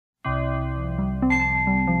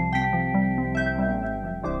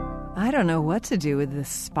I don't know what to do with this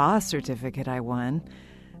spa certificate I won.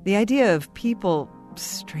 The idea of people,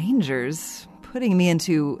 strangers, putting me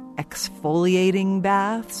into exfoliating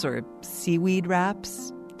baths or seaweed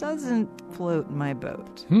wraps doesn't float my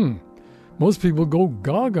boat. Most people go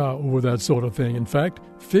gaga over that sort of thing. In fact,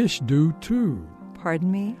 fish do too.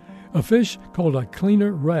 Pardon me? A fish called a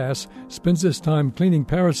cleaner wrasse spends its time cleaning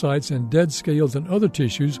parasites and dead scales and other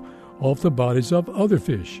tissues off the bodies of other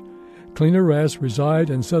fish. Cleaner wrasse reside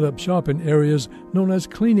and set up shop in areas known as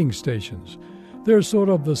cleaning stations. They're sort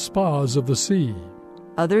of the spas of the sea.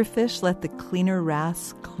 Other fish let the cleaner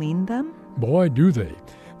wrasse clean them? Boy, do they.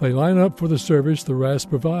 They line up for the service the wrasse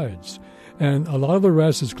provides. And a lot of the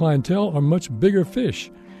wrasse's clientele are much bigger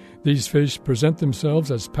fish. These fish present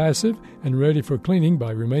themselves as passive and ready for cleaning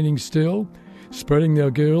by remaining still, spreading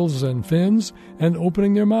their gills and fins, and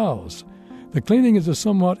opening their mouths. The cleaning is a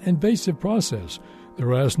somewhat invasive process. The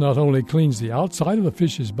wrasse not only cleans the outside of the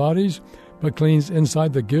fish's bodies, but cleans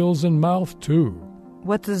inside the gills and mouth, too.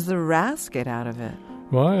 What does the wrasse get out of it?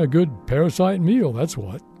 Why, a good parasite meal, that's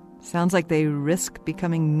what. Sounds like they risk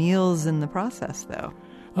becoming meals in the process, though.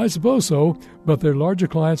 I suppose so, but their larger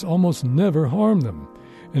clients almost never harm them.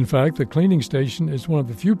 In fact, the cleaning station is one of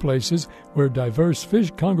the few places where diverse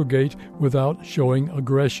fish congregate without showing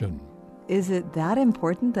aggression. Is it that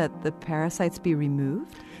important that the parasites be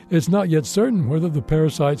removed? It's not yet certain whether the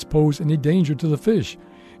parasites pose any danger to the fish.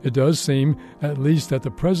 It does seem, at least, that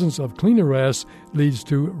the presence of cleaner wrasse leads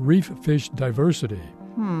to reef fish diversity.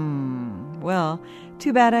 Well,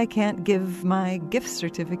 too bad I can't give my gift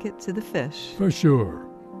certificate to the fish. For sure.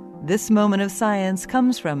 This Moment of Science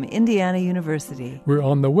comes from Indiana University. We're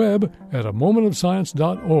on the web at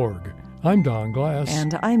amomentofscience.org. I'm Don Glass.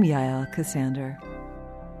 And I'm Yael Cassander.